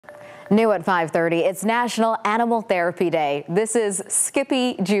New at 5:30, it's National Animal Therapy Day. This is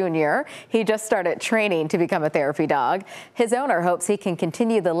Skippy Junior. He just started training to become a therapy dog. His owner hopes he can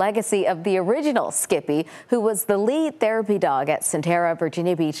continue the legacy of the original Skippy, who was the lead therapy dog at Sentara,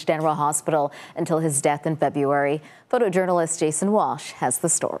 Virginia Beach General Hospital until his death in February. Photojournalist Jason Walsh has the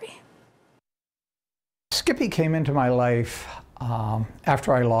story. Skippy came into my life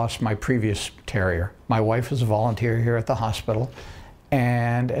after I lost my previous terrier. My wife was a volunteer here at the hospital.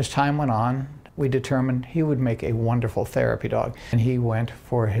 And as time went on, we determined he would make a wonderful therapy dog. And he went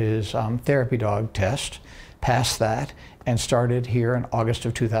for his therapy dog test, passed that, and started here in August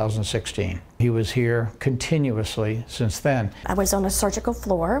of 2016. He was here continuously since then. I was on a surgical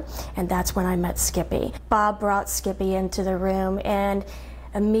floor, and that's when I met Skippy. Bob brought Skippy into the room, and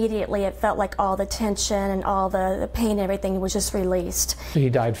immediately it felt like all the tension and all the pain and everything was just released. He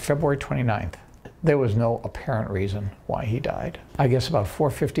died February 29th. There was no apparent reason why he died. I guess about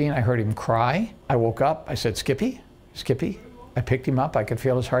 4:15, I heard him cry. I woke up, I said, "Skippy, Skippy." I picked him up, I could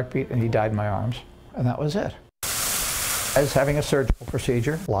feel his heartbeat, and he died in my arms. And that was it. I was having a surgical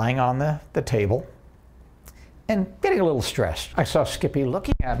procedure, lying on the table, and getting a little stressed. I saw Skippy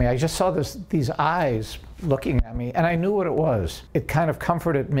looking at me. I just saw these eyes looking at me, and I knew what it was. It kind of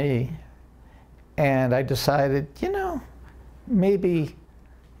comforted me, and I decided, maybe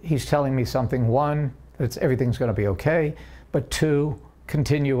he's telling me something. One, that everything's going to be okay, but two,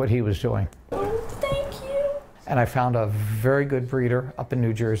 continue what he was doing. Thank you. And I found a very good breeder up in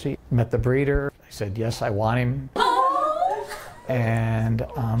New Jersey. Met the breeder. I said, yes, I want him. And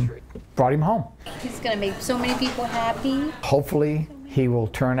brought him home. He's going to make so many people happy. Hopefully, he will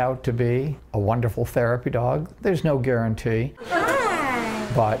turn out to be a wonderful therapy dog. There's no guarantee. Hi.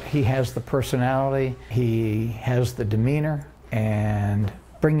 But he has the personality, he has the demeanor, and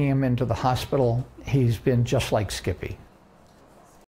bringing him into the hospital, he's been just like Skippy.